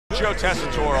Joe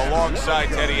Tessitore alongside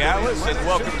Teddy Atlas, and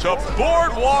welcome to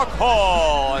Boardwalk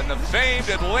Hall and the famed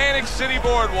Atlantic City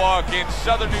Boardwalk in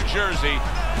southern New Jersey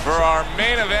for our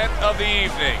main event of the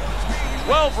evening.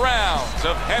 12 rounds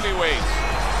of heavyweights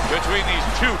between these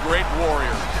two great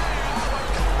warriors.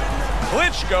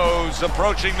 Klitschko's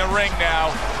approaching the ring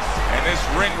now, and this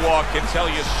ring walk can tell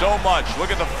you so much. Look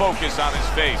at the focus on his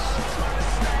face.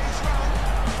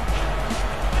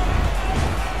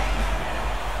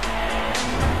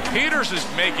 Peters is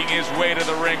making his way to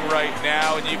the ring right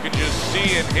now, and you can just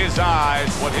see in his eyes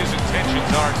what his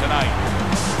intentions are tonight.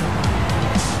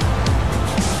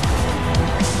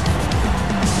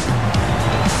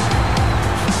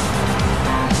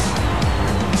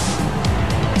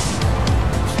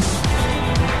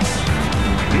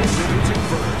 Introducing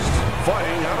first,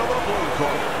 fighting out of the blue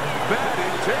corner, bad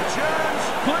intentions,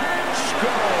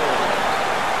 Klitschko.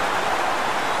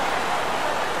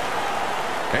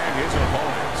 And his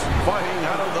opponents, fighting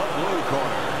out of the blue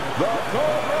corner, the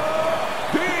Cobra,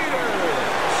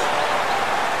 Peters.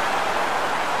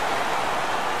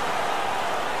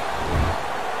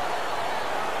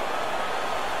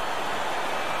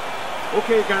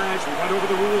 Okay, guys, we went over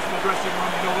the rules in the dressing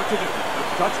room. You know what to do.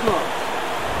 Let's touch gloves.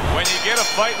 When you get a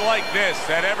fight like this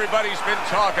that everybody's been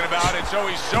talking about, it's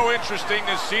always so interesting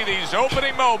to see these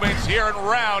opening moments here in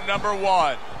round number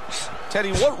one.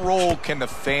 Teddy, what role can the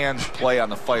fans play on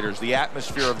the fighters, the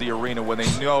atmosphere of the arena, when they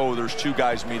know there's two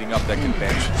guys meeting up that can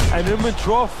bench? An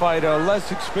immature fighter, a less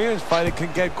experienced fighter,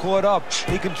 can get caught up.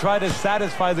 He can try to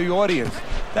satisfy the audience.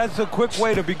 That's a quick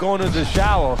way to be going to the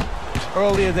shower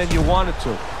earlier than you wanted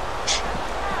to.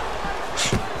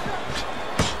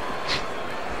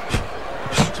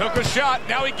 Took a shot,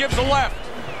 now he gives a left.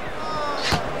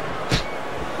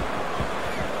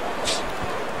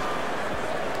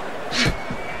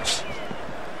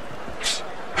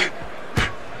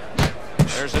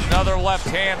 There's another left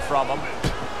hand from him.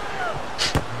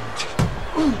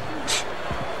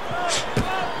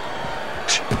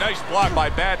 Nice block by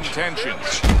Bad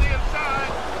Intentions.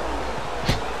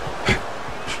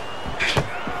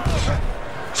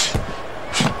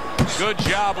 Good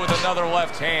job with another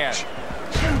left hand.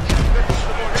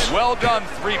 Well done,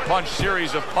 three-punch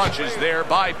series of punches there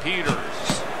by Peters.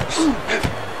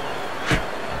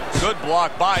 Good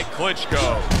block by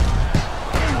Klitschko.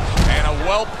 And a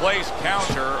well-placed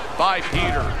counter by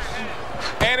Peters.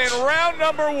 And in round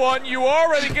number one, you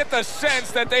already get the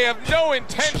sense that they have no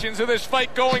intentions of this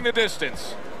fight going the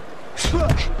distance.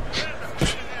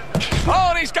 Oh,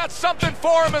 and he's got something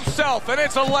for him himself, and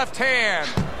it's a left hand.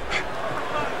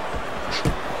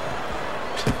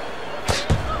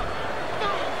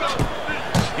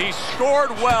 He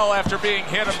scored well after being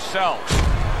hit himself.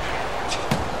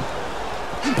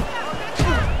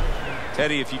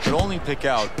 Teddy, if you could only pick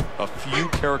out a few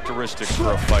characteristics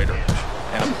for a fighter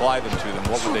and apply them to them,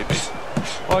 what would they be?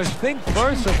 Well, I think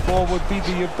first of all would be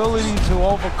the ability to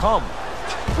overcome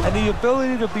and the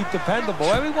ability to be dependable.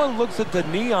 Everyone looks at the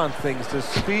neon things, the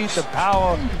speed, the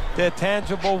power, they're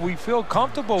tangible. We feel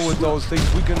comfortable with those things.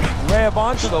 We can grab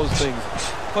onto those things.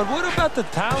 But what about the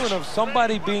talent of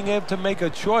somebody being able to make a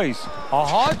choice, a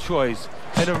hard choice,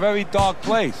 in a very dark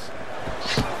place?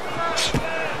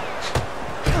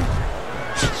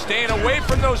 Staying away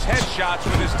from those headshots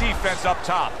with his defense up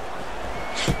top.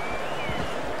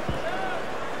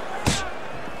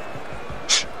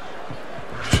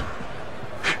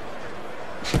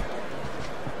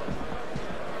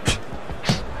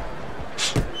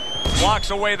 Blocks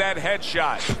away that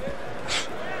headshot.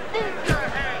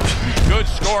 Good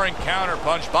scoring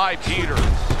counterpunch by Peters.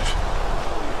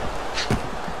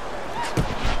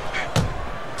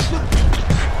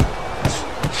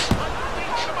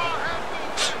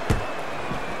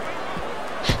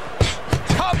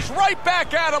 Comes right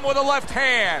back at him with a left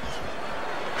hand.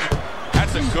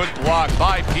 That's a good block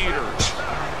by Peters.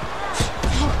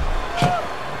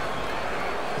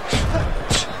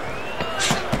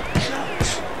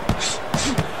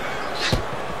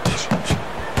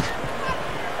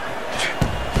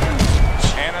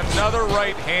 Another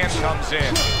right hand comes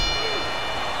in.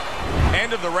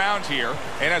 End of the round here,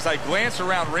 and as I glance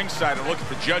around ringside and look at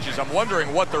the judges, I'm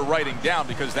wondering what they're writing down,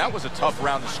 because that was a tough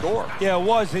round to score. Yeah, it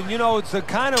was, and you know, it's the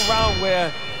kind of round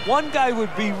where one guy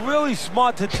would be really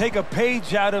smart to take a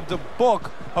page out of the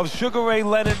book of Sugar Ray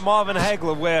Leonard, Marvin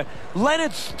Hagler, where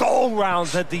Leonard stole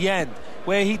rounds at the end,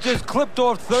 where he just clipped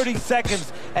off 30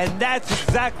 seconds, and that's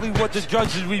exactly what the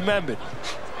judges remembered.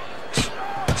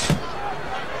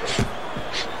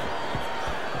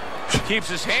 Keeps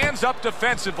his hands up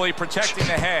defensively, protecting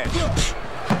the head.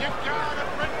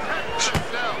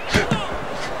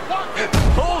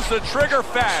 Pulls the trigger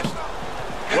fast.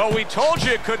 Well, we told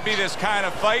you it could be this kind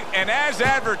of fight, and as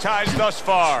advertised thus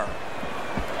far.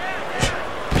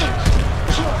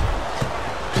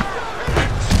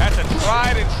 That's a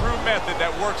tried and true method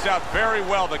that works out very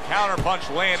well. The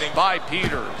counterpunch landing by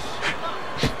Peters.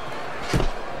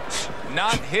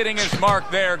 Not hitting his mark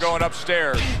there going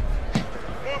upstairs.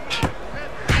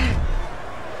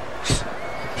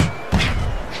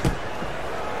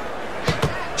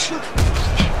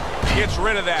 Gets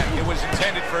rid of that. It was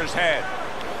intended for his head.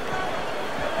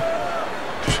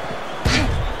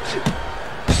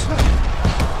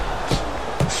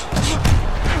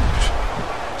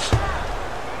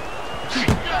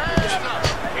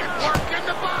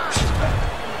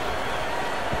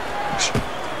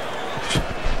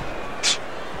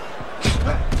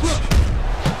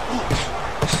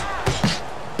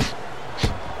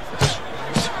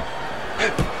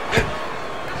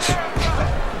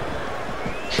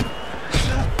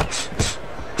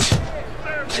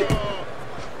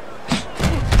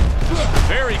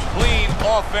 Very clean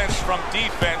offense from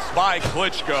defense by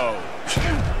Klitschko.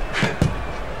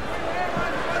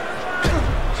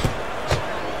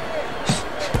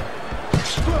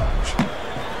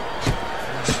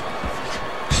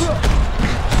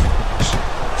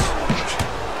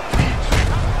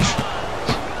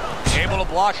 Able to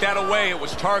block that away. It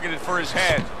was targeted for his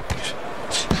head.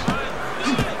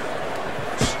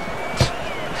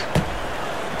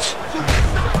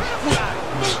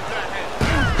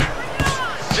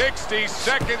 60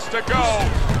 seconds to go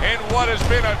in what has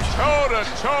been a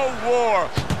toe-to-toe war.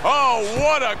 Oh,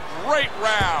 what a great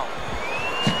round.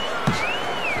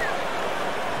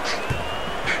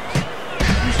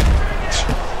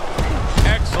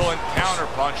 Excellent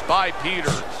counterpunch by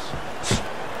Peters.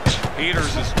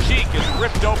 Peters' cheek is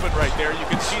ripped open right there. You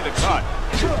can see the cut.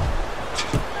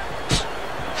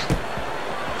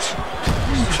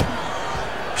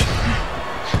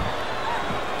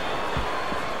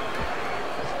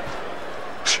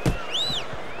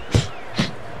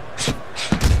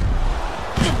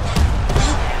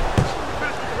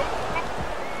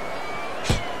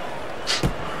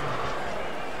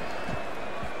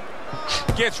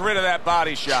 Gets rid of that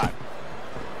body shot.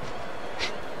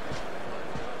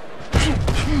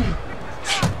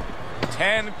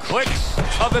 Ten clicks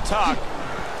of the talk.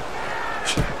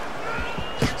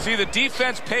 See, the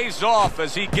defense pays off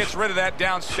as he gets rid of that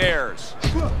downstairs.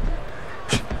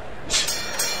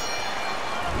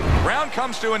 Round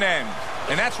comes to an end.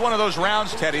 And that's one of those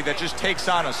rounds, Teddy, that just takes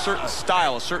on a certain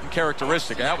style, a certain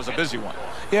characteristic, and that was a busy one.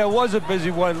 Yeah, it was a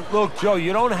busy one. Look, Joe,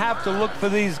 you don't have to look for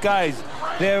these guys.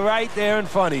 They're right there in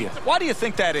front of you. Why do you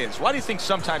think that is? Why do you think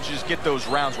sometimes you just get those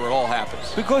rounds where it all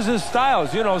happens? Because of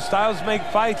styles. You know, styles make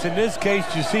fights. In this case,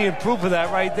 you're seeing proof of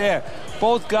that right there.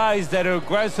 Both guys that are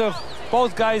aggressive,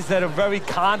 both guys that are very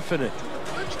confident.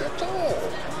 That's all.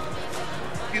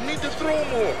 You need to throw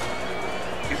more.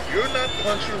 If you're not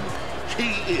punching,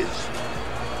 he is.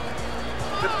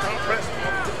 The compress,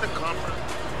 the compress.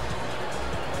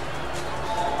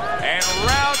 And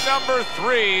round number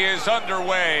 3 is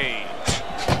underway.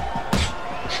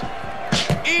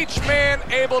 Each man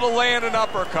able to land an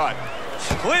uppercut.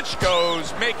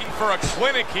 Klitschko's making for a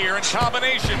clinic here in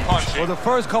combination punching. Well, the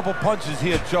first couple punches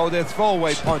here, Joe, they're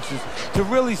throwaway punches to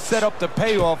really set up the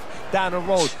payoff down the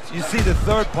road. You see the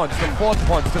third punch, the fourth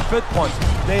punch, the fifth punch.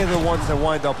 They're the ones that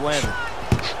wind up landing.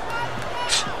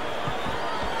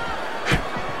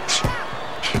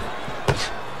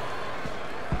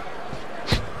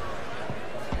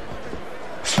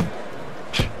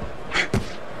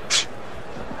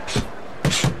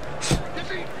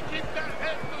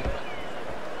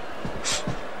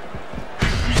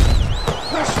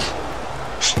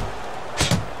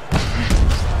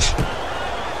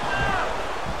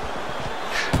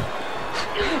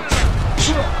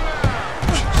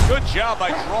 Good job by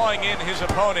drawing in his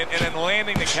opponent and then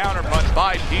landing the counterpunch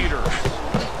by Peters.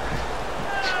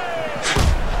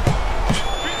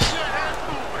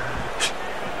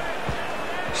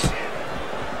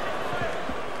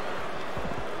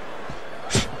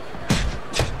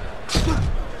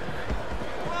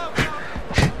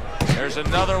 There's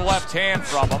another left hand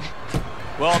from him.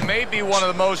 Well, it may be one of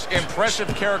the most impressive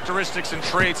characteristics and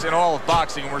traits in all of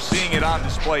boxing, and we're seeing it on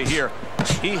display here.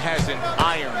 He has an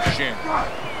iron chin.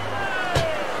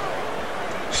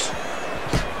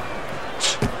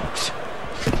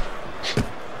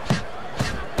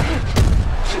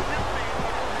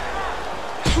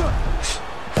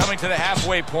 Coming to the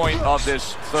halfway point of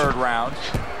this third round.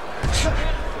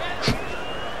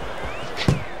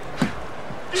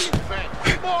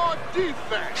 Defense, more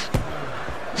defense.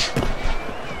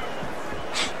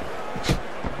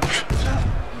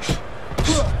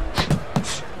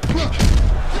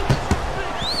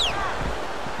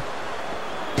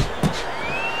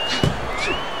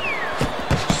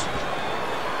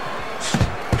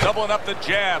 Doubling up the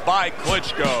jab by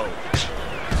Klitschko.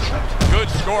 Good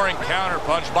scoring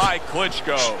counterpunch by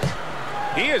Klitschko.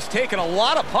 He has taken a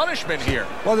lot of punishment here.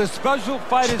 Well, the special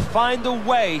fighters find a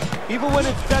way, even when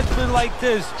it's desperate like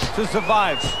this, to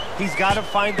survive. He's got to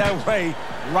find that way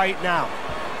right now.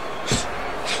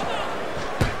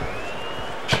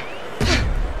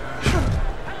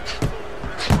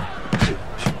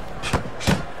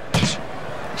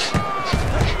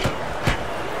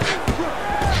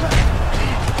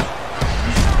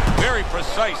 Very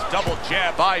precise double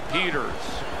jab by Peters.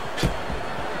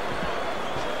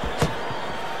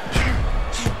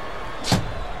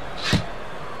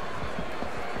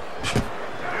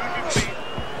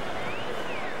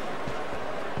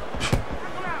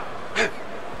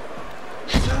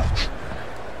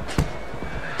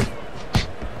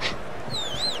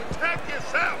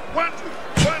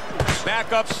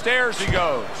 Back upstairs he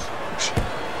goes.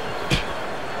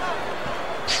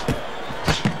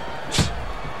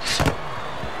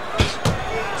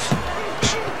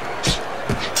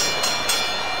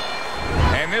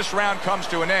 And this round comes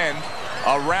to an end.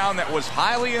 A round that was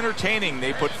highly entertaining.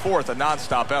 They put forth a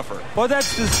non-stop effort. Well,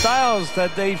 that's the styles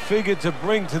that they figured to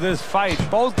bring to this fight.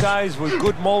 Both guys with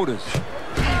good motors.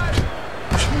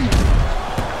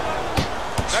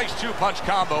 Nice two-punch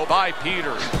combo by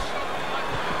Peters.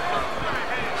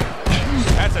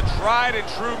 That's a tried and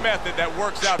true method that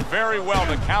works out very well.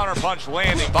 The counterpunch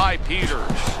landing by Peters.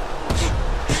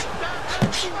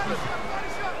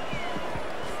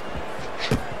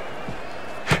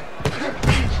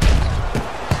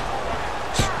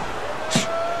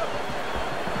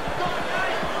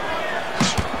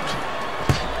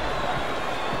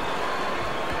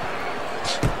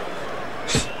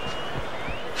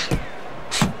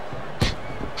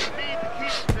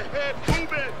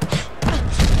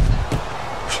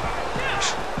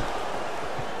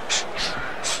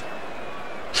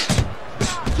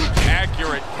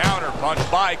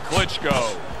 By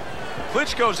Klitschko.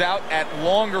 Klitschko's out at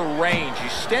longer range.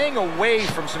 He's staying away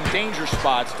from some danger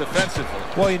spots defensively.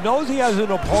 Well, he knows he has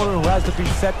an opponent who has to be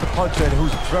set to punch and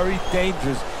who's very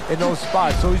dangerous in those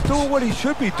spots. So he's doing what he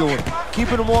should be doing.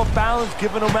 Keeping him off balance,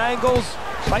 giving him angles.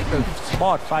 Fighting a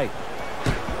smart fight.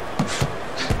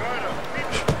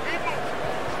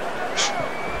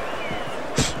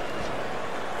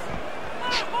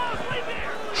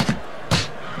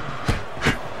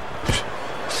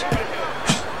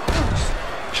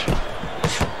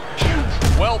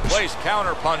 Well-placed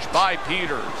counterpunch by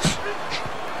Peters.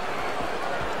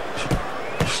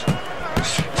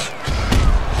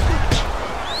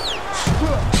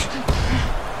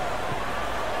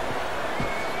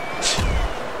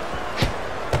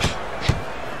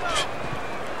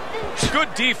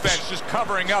 Good defense, just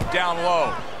covering up down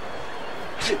low.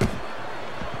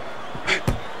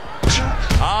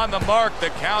 On the mark, the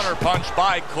counterpunch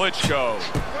by Klitschko.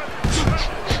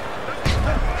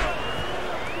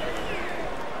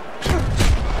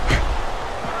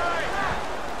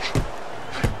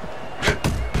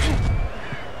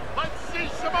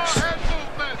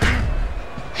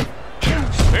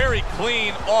 Very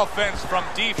clean offense from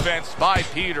defense by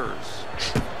Peters.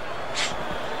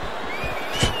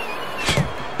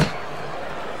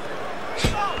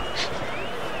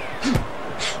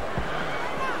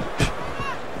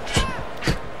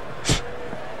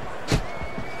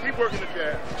 Keep working the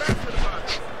jab. Back to the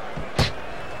body.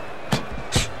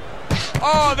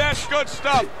 Oh, that's good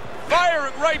stuff.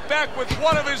 Firing right back with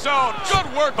one of his own.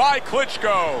 Good work by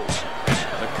Klitschko.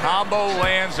 The combo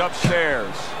lands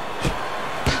upstairs.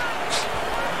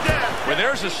 Where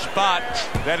there's a spot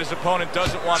that his opponent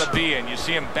doesn't want to be in. You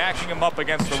see him backing him up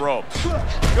against the ropes.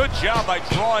 Good job by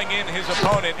drawing in his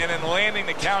opponent and then landing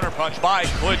the counterpunch by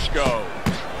Klitschko.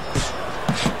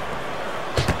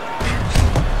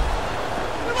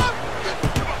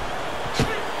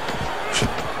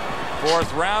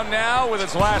 Fourth round now with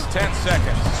its last 10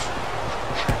 seconds.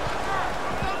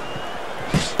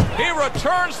 He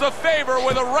returns the favor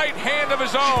with a right hand of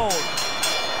his own.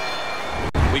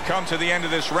 We come to the end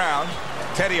of this round.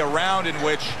 Teddy, a round in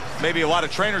which maybe a lot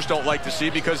of trainers don't like to see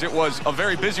because it was a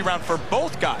very busy round for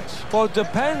both guys. Well, it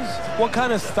depends what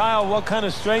kind of style, what kind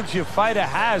of strength your fighter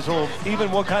has, or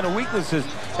even what kind of weaknesses.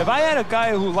 If I had a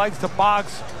guy who likes to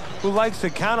box, who likes to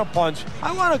counterpunch,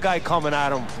 I want a guy coming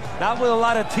at him. Not with a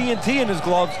lot of TNT in his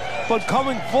gloves, but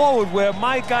coming forward where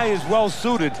my guy is well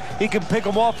suited. He can pick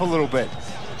him off a little bit.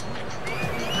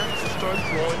 Start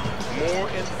throwing more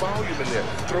in volume in there.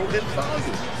 Throw in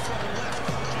volume.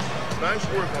 Nice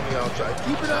work on the outside.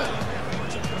 Keep it up.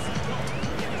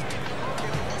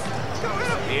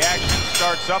 The action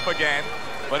starts up again,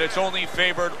 but it's only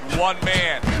favored one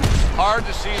man. hard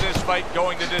to see this fight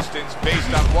going the distance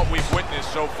based on what we've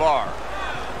witnessed so far.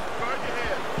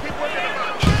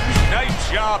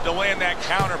 Nice job to land that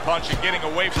counter punch and getting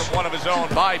away from one of his own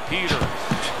by Peter.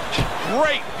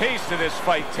 Great pace to this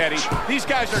fight, Teddy. These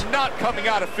guys are not coming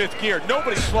out of fifth gear.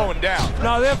 Nobody's slowing down.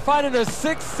 No, they're fighting a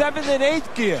 6th, 7th, and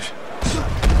 8th gear.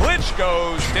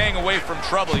 Klitschko staying away from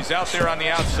trouble. He's out there on the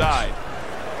outside.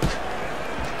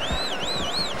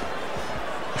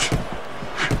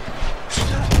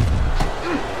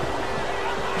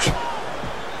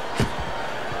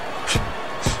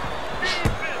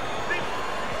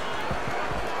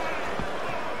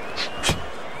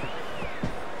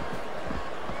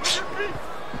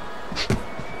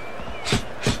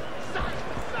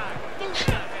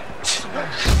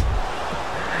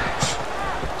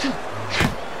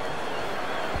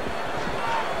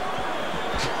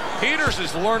 Peters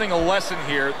is learning a lesson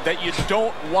here that you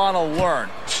don't want to learn,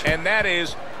 and that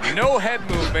is no head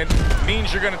movement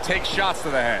means you're going to take shots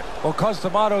to the head. Well,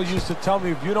 Customato used to tell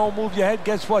me, if you don't move your head,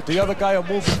 guess what? The other guy will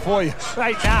move it for you.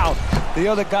 Right now, the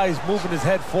other guy is moving his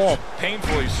head for him.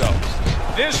 Painfully so.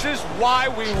 This is why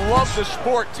we love the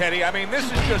sport, Teddy. I mean, this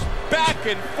is just back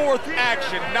and forth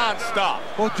action nonstop.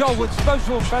 Well, Joe, with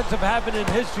special events have happened in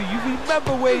history, you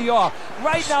remember where you are.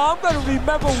 Right now, I'm going to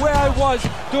remember where I was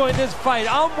during this fight.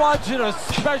 I'm watching a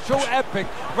special epic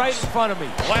right in front of me.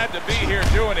 Glad to be here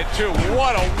doing it, too.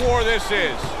 What a war this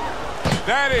is.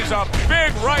 That is a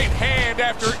big right hand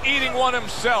after eating one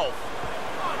himself.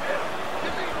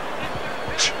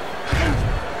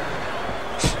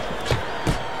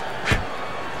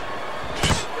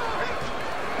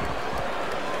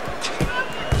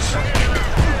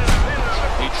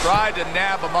 Tried to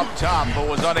nab him up top, but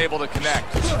was unable to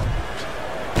connect. A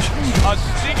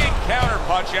stinging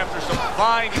counterpunch after some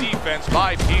fine defense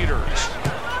by Peters.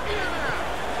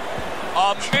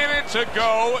 A minute to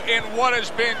go in what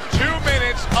has been 2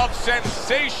 minutes of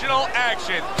sensational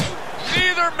action.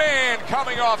 Neither man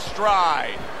coming off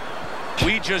stride.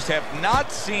 We just have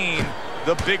not seen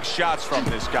the big shots from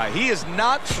this guy. He is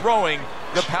not throwing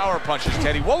the power punches,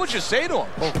 Teddy. What would you say to him?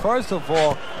 Well, first of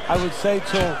all, I would say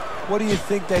to him, what do you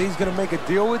think, that he's going to make a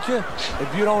deal with you?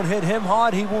 If you don't hit him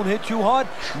hard, he won't hit you hard?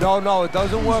 No, it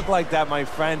doesn't work like that, my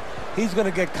friend. He's going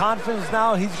to get confidence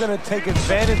now. He's going to take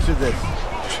advantage of this.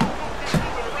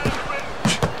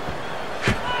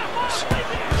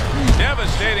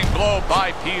 Devastating blow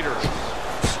by Peters.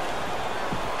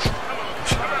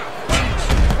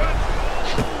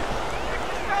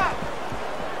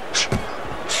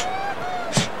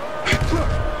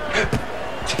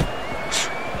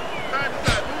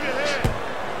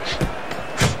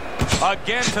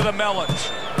 Again to the melon.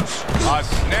 A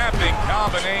snapping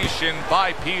combination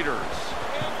by Peters.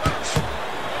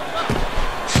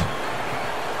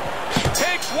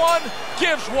 Takes one,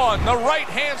 gives one. The right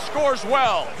hand scores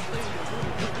well.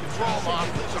 Throw him off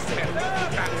with some head.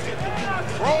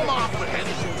 Throw him off with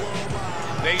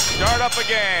head. They start up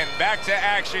again. Back to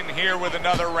action here with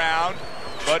another round.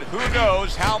 But who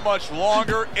knows how much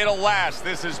longer it'll last.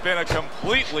 This has been a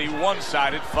completely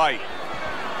one-sided fight.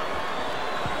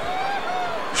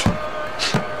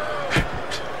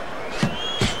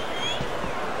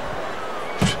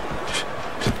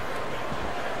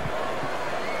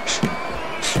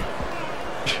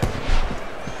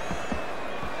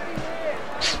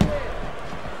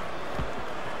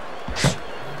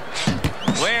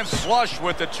 Lands flush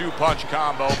with the two-punch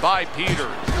combo by Peters.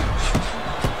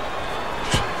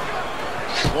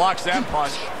 Blocks that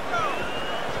punch.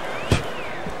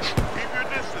 Keep your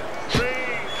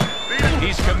distance.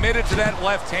 He's committed to that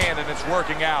left hand, and it's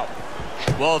working out.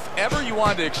 Well, if ever you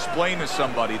wanted to explain to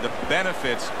somebody the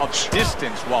benefits of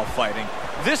distance while fighting,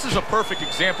 this is a perfect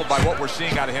example by what we're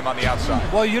seeing out of him on the outside.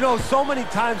 Well, you know, so many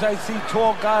times I see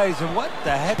tall guys, and what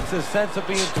the heck's the sense of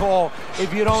being tall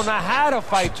if you don't know how to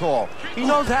fight tall? He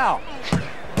knows how.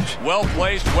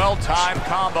 Well-placed, well-timed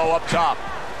combo up top.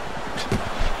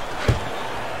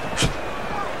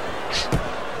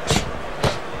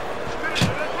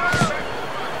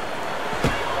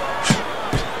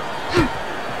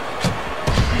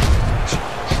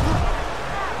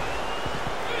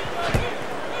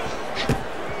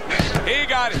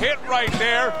 Got hit right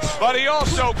there, but he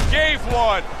also gave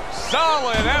one.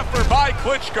 Solid effort by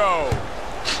Klitschko.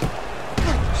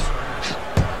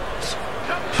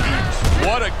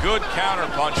 What a good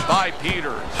counterpunch by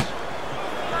Peters.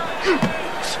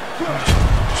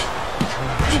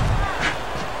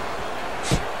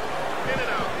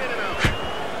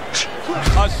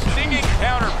 A stinging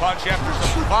counterpunch after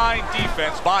some fine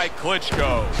defense by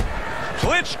Klitschko.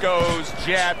 Klitschko's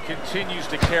jab continues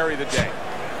to carry the day.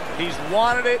 He's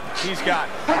wanted it. He's got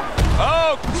it.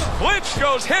 Oh,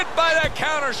 Klitschko's hit by that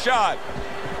counter shot.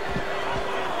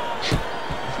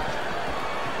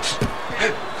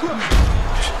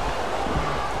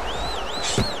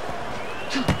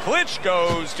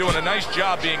 Klitschko's doing a nice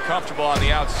job being comfortable on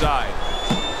the outside.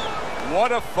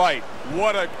 What a fight.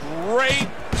 What a great,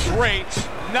 great,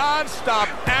 non-stop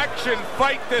action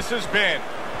fight this has been.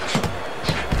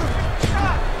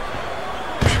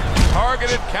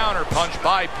 Targeted counter punch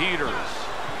by Peters.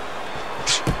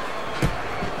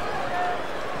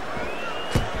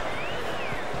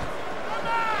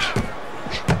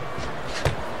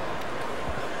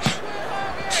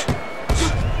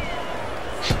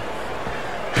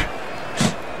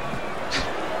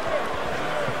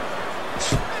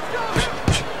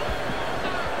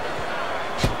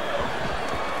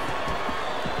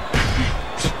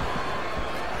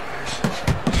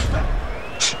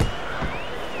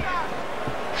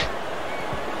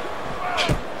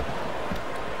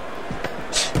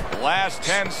 Last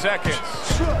 10 seconds.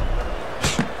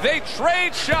 They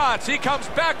trade shots. He comes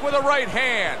back with a right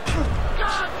hand.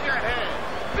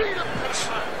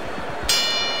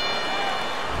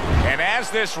 And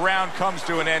as this round comes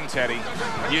to an end, Teddy,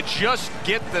 you just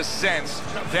get the sense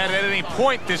that at any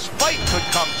point this fight could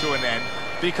come to an end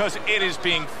because it is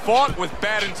being fought with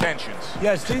bad intentions.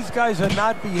 Yes, these guys are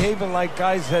not behaving like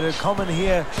guys that are coming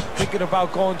here thinking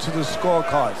about going to the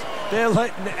scorecards. They're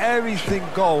letting everything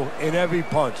go in every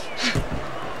punch.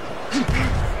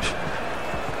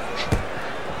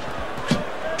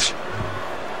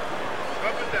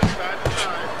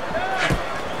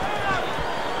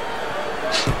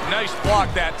 Nice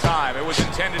block that time. It was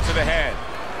intended to the head.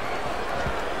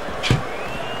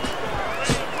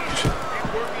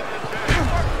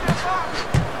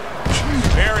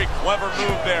 Very clever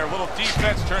move there. Little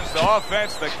defense turns to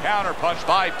offense. The counter punch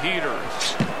by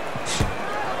Peters.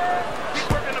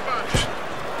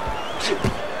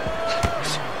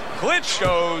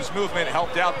 Klitschko's movement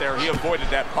helped out there. He avoided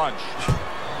that punch.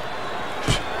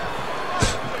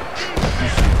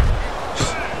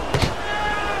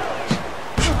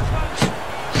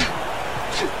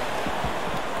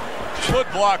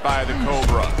 Good block by the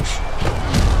Cobra.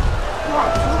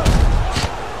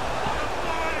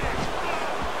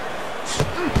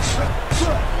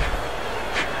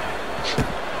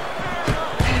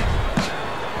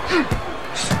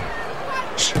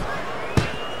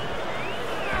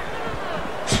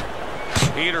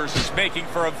 Peters is making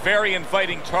for a very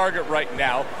inviting target right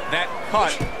now. That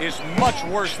cut is much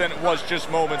worse than it was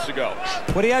just moments ago.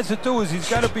 What he has to do is he's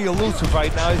got to be elusive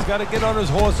right now. He's got to get on his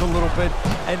horse a little bit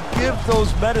and give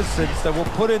those medicines that were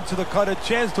put into the cut a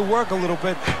chance to work a little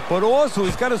bit. But also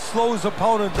he's got to slow his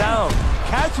opponent down.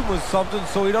 Catch him with something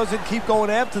so he doesn't keep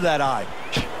going after that eye.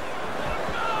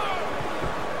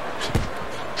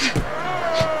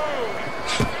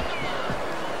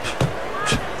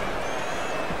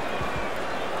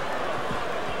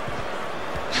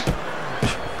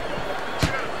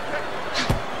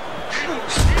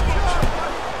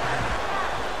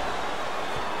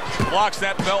 Blocks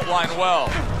that belt line well.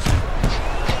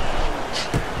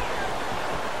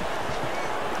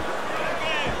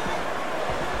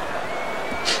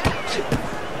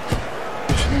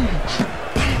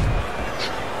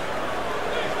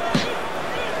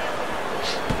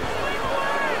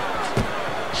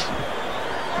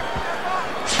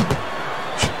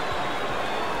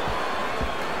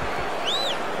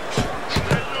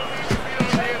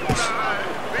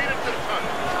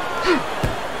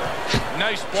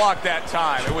 Nice block that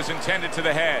time. It was intended to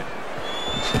the head.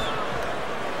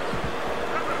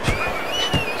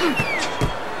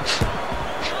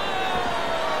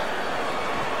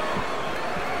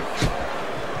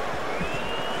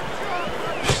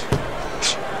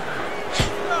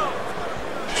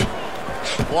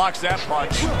 Blocks that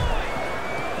punch.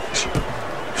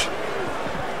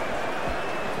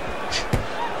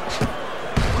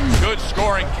 Good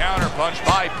scoring counter punch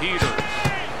by Peters.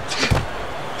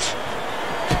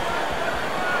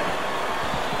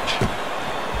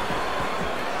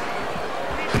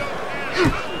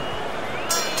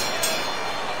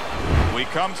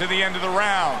 Come to the end of the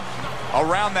round. A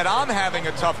round that I'm having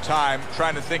a tough time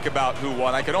trying to think about who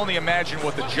won. I can only imagine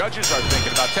what the judges are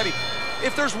thinking about. Teddy,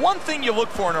 if there's one thing you look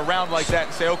for in a round like that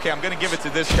and say, okay, I'm going to give it to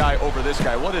this guy over this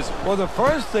guy, what is it? Well, the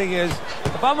first thing is,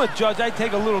 if I'm a judge, I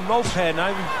take a little notepad and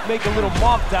I make a little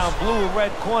mark down blue and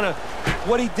red corner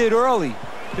what he did early.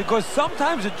 Because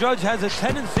sometimes a judge has a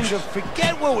tendency to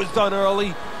forget what was done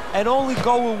early and only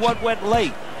go with what went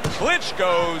late.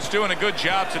 Klitschko's doing a good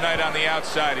job tonight on the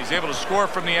outside. He's able to score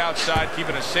from the outside,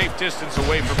 keeping a safe distance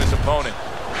away from his opponent.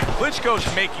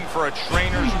 Klitschko's making for a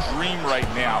trainer's dream right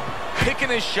now. Picking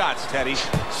his shots, Teddy.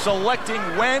 Selecting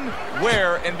when,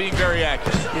 where, and being very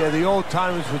accurate. Yeah, the old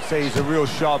timers would say he's a real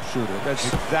sharpshooter. That's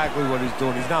exactly what he's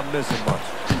doing. He's not missing much.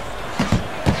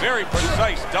 Very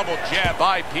precise double jab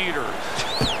by Peters.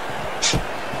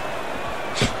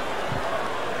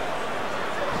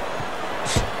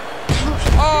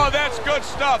 Oh, that's good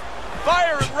stuff.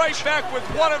 Firing right back with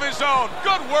one of his own.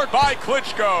 Good work by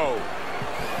Klitschko.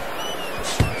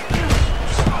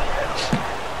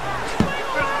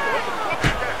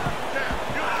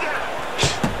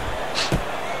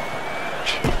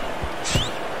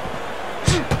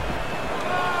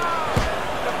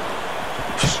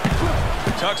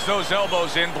 Tucks those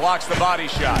elbows in, blocks the body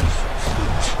shot.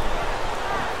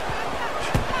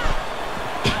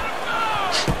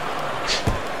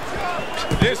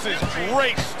 This is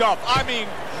great stuff. I mean,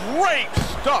 great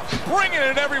stuff. Bringing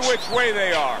it every which way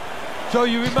they are. So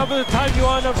you remember the time you were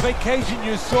on a vacation,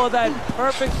 you saw that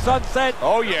perfect sunset?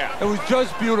 Oh, yeah. It was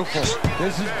just beautiful.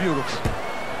 This is beautiful.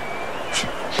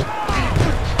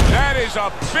 That is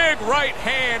a big right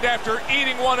hand after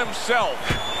eating one himself.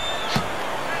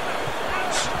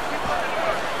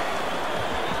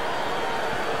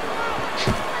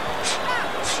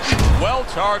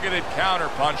 Well-targeted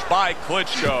counterpunch by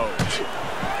Klitschko.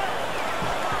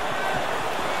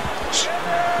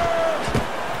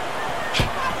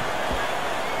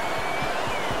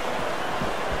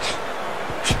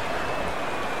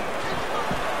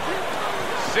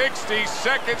 "60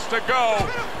 seconds to go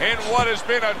in what has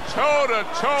been a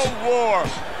toe-to-toe war."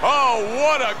 Oh,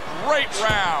 what a great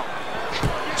round.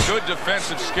 Good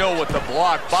defensive skill with the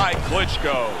block by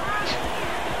Klitschko.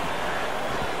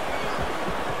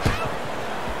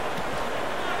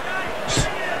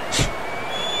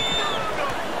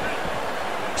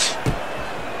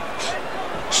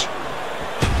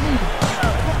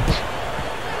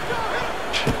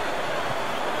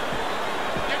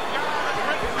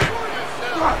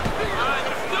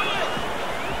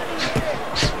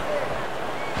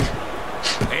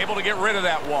 Able to get rid of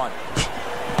that one.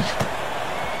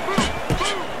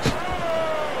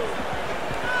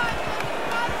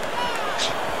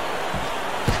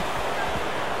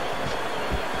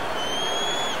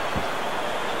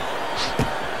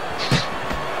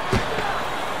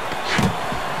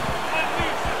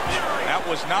 That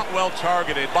was not well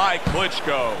targeted by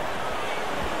Klitschko.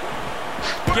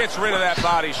 Gets rid of that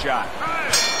body shot.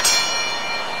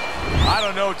 I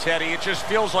don't know, Teddy. It just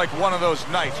feels like one of those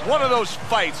nights, one of those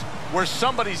fights where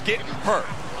somebody's getting hurt,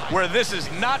 where this is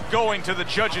not going to the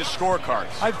judges' scorecards.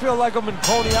 I feel like I'm in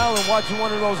Coney Island watching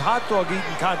one of those hot dog eating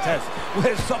contests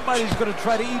where somebody's going to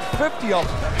try to eat 50 of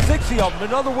them, 60 of them.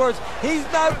 In other words, he's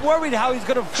not worried how he's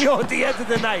going to feel at the end of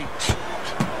the night.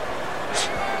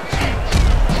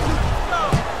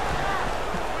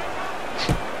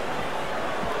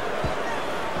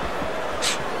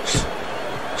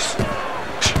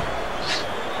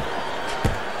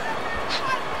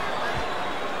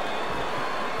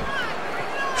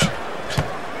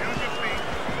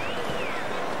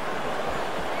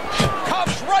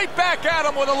 Right back at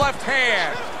him with a left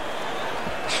hand.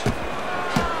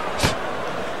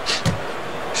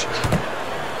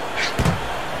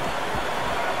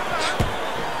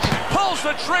 Pulls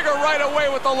the trigger right away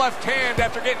with the left hand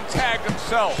after getting tagged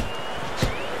himself.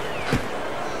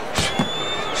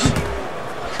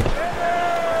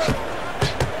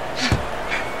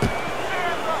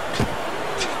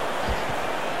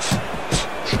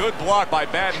 Good block by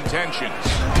Bad Intentions.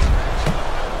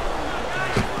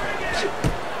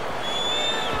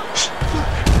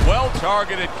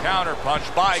 Well-targeted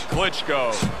counterpunch by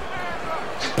Klitschko.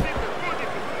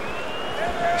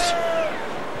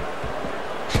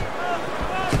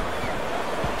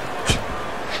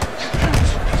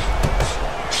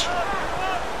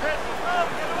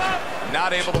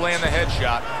 Not able to land the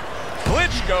headshot.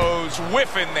 Klitschko's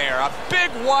whiffing there. A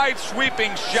big, wide,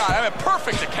 sweeping shot. I mean,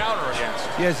 perfect to counter against.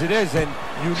 Yes, it is, and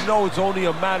you know it's only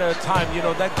a matter of time. You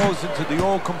know, that goes into the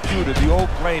old computer, the old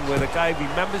brain, where the guy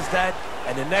remembers that,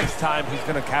 and the next time he's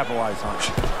going to capitalize on it.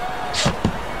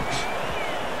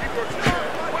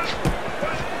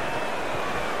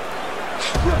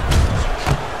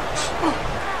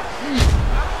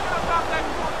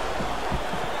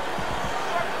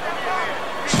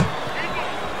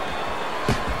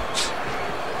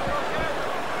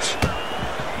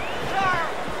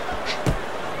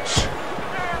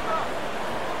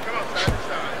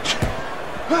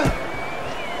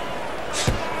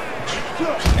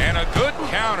 And a good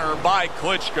counter by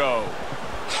Klitschko.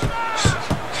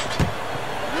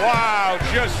 Wow,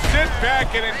 just sit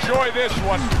back and enjoy this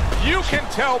one. You can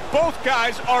tell both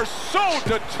guys are so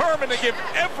determined to give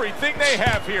everything they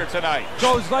have here tonight.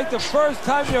 So it's like the first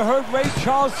time you heard Ray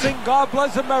Charles sing God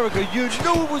Bless America. You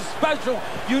knew it was special.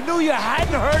 You knew you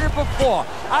hadn't heard it before.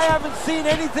 I haven't seen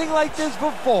anything like this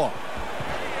before.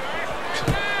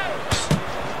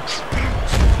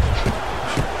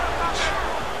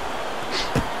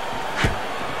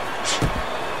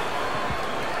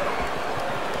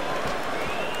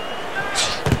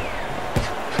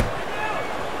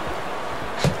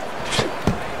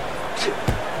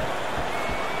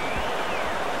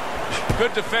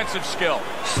 Good defensive skill.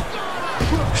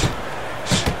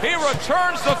 He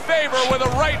returns the favor with a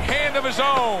right hand of his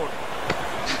own.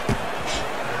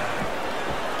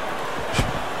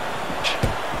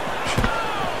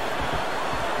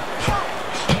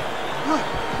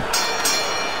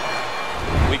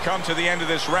 We come to the end of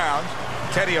this round.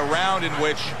 Teddy, a round in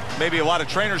which maybe a lot of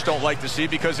trainers don't like to see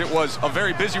because it was a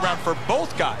very busy round for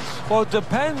both guys. Well, it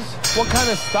depends what kind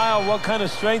of style, what kind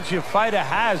of strength your fighter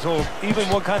has, or even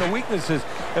what kind of weaknesses.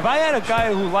 If I had a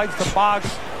guy who likes to box,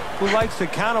 who likes to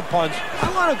counterpunch,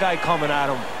 I want a guy coming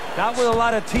at him. Not with a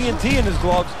lot of TNT in his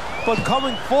gloves, but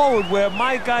coming forward where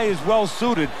my guy is well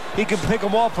suited. He can pick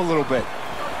him off a little bit.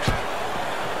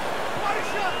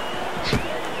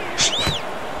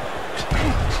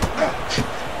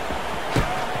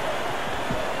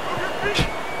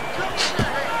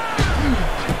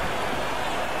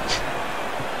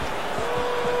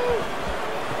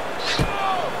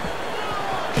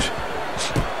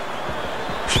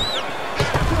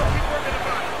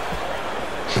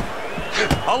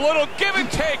 A little give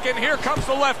and take, and here comes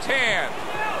the left hand.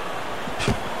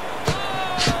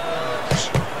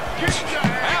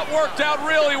 That worked out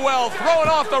really well, throwing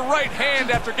off the right hand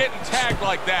after getting tagged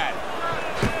like that.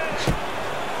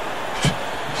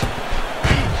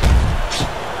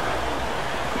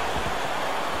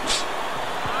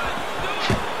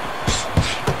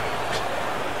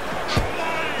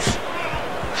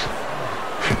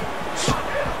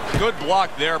 Good block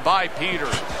there by Peter.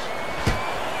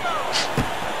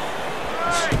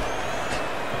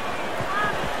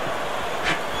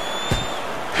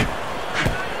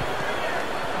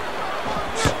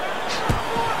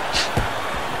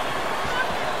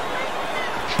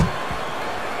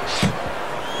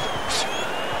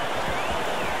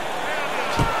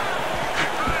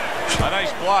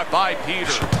 Block by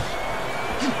Peter.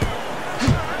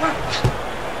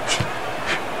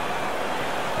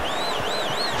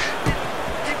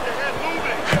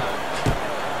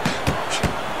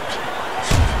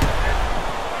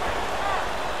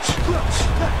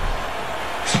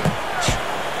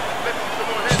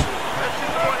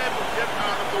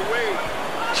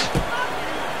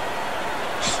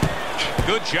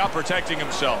 Good job protecting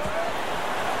himself.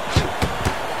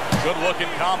 Good looking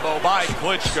combo by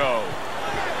Klitschko.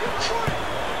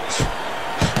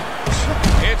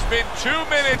 It's been 2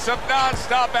 minutes of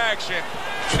non-stop action.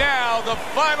 Now the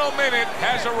final minute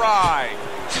has arrived.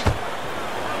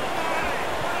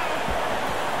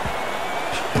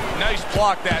 Nice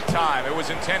block that time. It was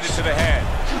intended to the head.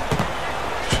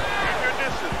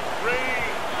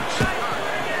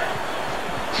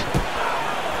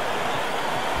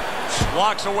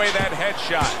 Blocks away that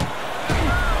headshot.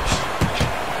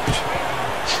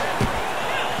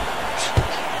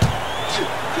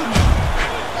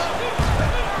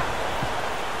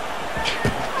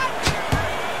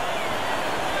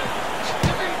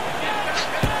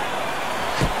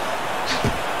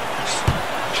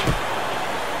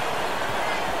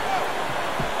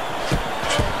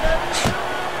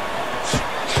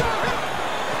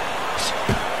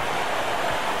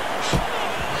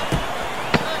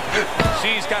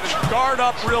 He's got his guard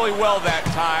up really well that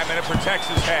time, and it protects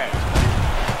his head.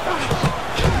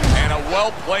 And a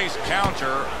well-placed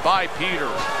counter by Peter.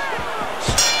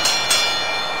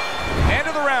 End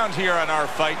of the round here on our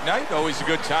fight night. Always a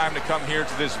good time to come here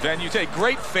to this venue. Take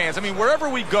great fans. I mean, wherever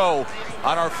we go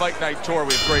on our fight night tour,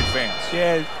 we have great fans.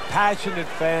 Yeah, passionate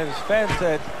fans, fans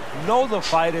that know the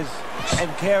fighters and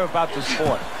care about the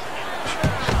sport.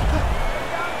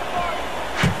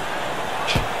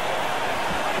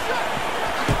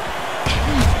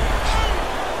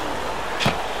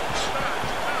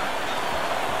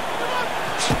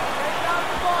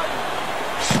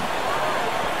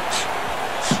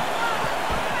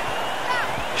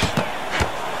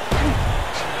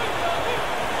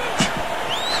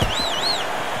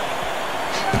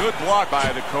 Good block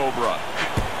by the Cobra.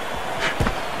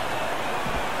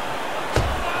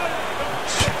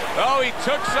 Oh, he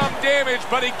took some damage,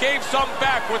 but he gave some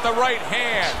back with the right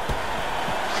hand.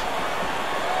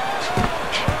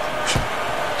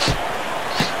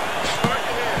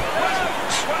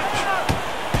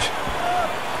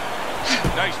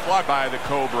 Nice block by the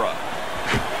Cobra.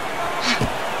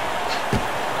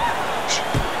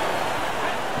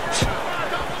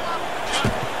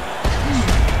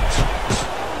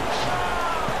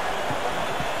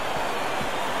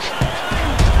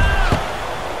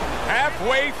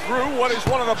 Halfway through what is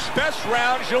one of the best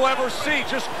rounds you'll ever see.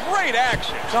 Just great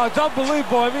action. No, it's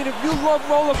unbelievable. I mean, if you love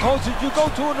roller coasters, you go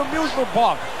to an amusement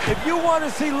park. If you want to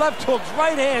see left hooks,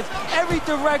 right hands, every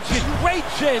direction, great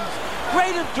chins,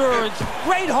 great endurance,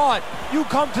 great heart, you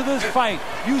come to this fight.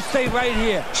 You stay right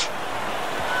here.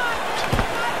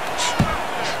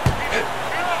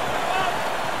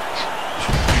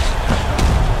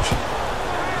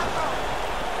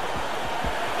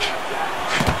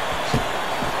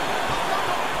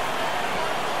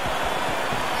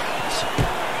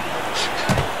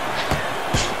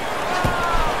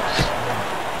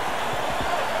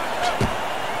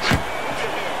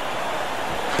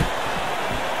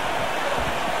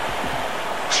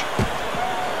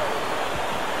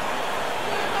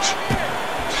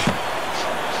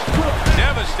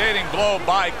 Devastating blow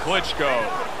by Klitschko.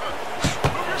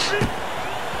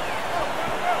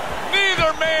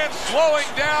 Neither man slowing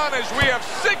down as we have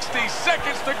 60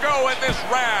 seconds to go in this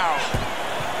round.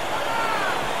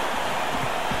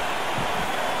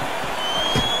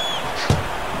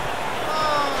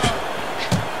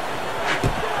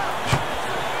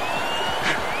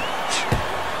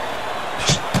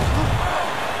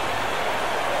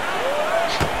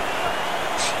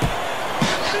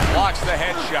 Blocks the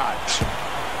headshot.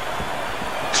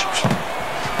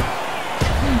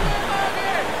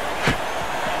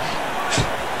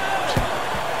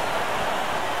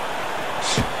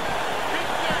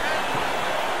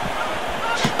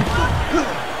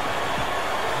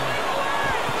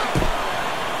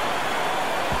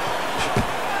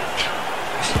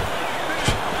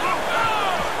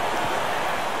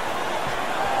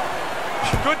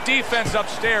 Good defense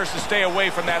upstairs to stay away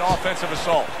from that offensive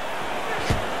assault.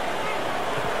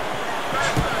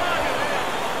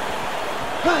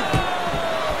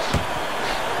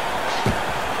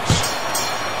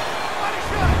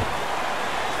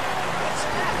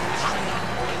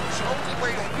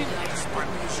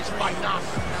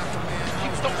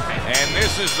 And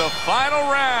this is the final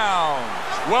round.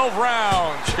 12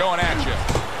 rounds going at you.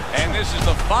 And this is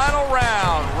the final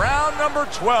round. Round number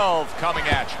 12 coming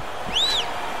at you.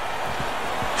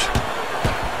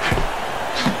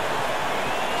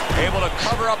 Able to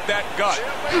cover up that gut.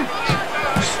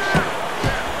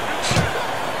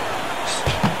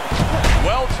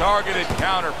 Well-targeted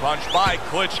counterpunch by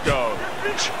Klitschko.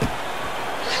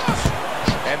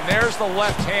 And there's the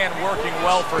left hand working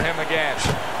well for him again.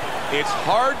 It's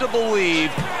hard to believe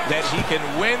that he can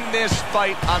win this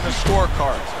fight on the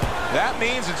scorecards. That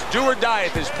means it's do or die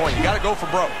at this point. You got to go for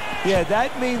broke. Yeah,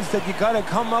 that means that you got to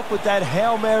come up with that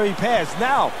Hail Mary pass.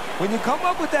 Now, when you come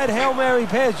up with that Hail Mary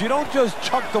pass, you don't just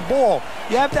chuck the ball.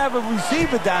 You have to have a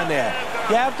receiver down there.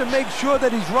 You have to make sure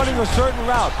that he's running a certain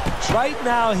route. Right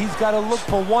now, he's got to look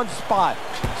for one spot,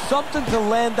 something to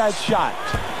land that shot.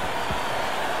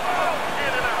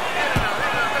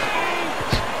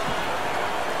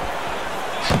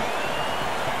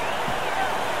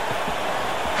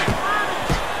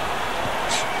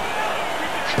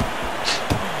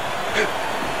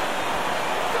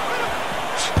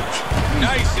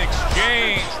 Nice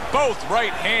exchange. Both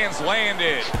right hands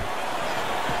landed.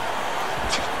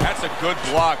 That's a good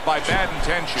block by Bad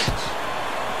Intentions.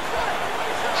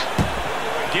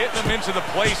 Getting him into the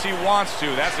place he wants to.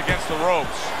 That's against the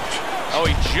ropes. Oh,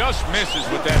 he just misses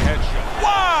with that headshot.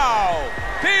 Wow!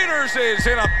 Peters is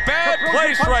in a bad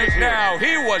place right now.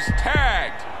 He was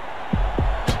tagged.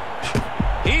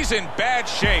 He's in bad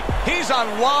shape. He's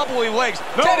on wobbly legs.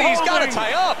 Teddy, he's got to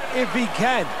tie up. If he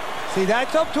can. See,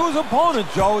 that's up to his opponent,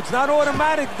 Joe. It's not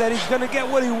automatic that he's going to get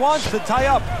what he wants to tie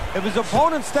up. If his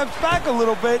opponent steps back a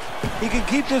little bit, he can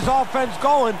keep this offense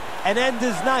going and end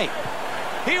his night.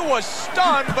 He was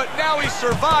stunned, but now he's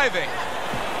surviving.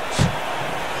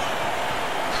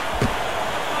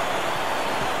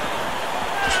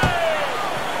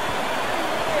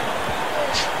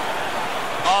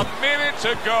 A minute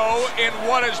to go in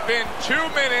what has been 2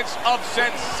 minutes of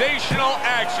sensational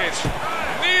action.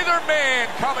 Neither man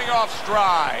coming off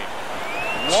stride.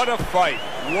 What a fight.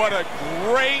 What a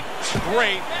great,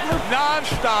 great,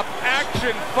 non-stop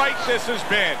action fight this has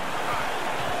been.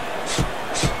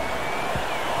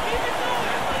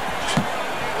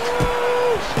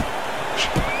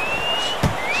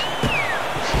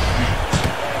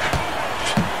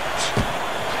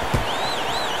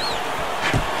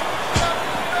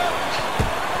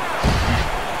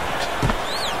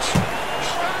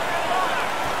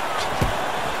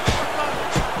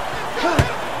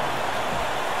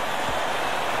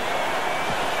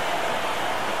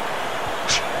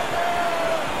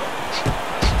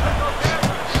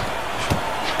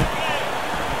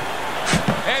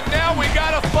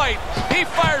 He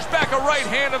fires back a right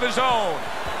hand of his own.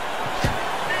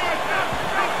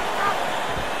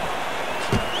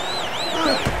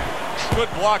 Good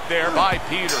block there by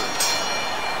Peter.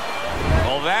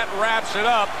 Well, that wraps it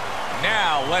up.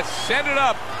 Now, let's send it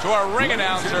up to our ring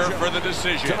announcer for the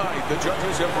decision. Tonight, the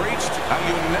judges have reached a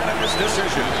unanimous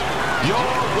decision. Your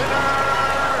winner,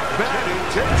 bad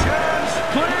intentions,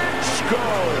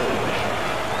 Klitschko.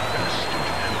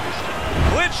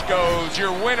 Klitschko's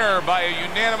your winner by a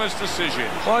unanimous decision.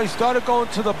 Well, he started going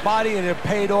to the body, and it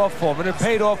paid off for him, and it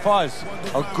paid off for us.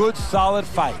 A good, solid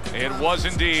fight. It was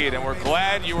indeed, and we're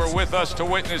glad you were with us to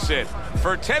witness it.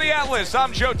 For Teddy Atlas,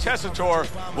 I'm Joe Tessitore.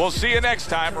 We'll see you next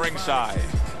time ringside.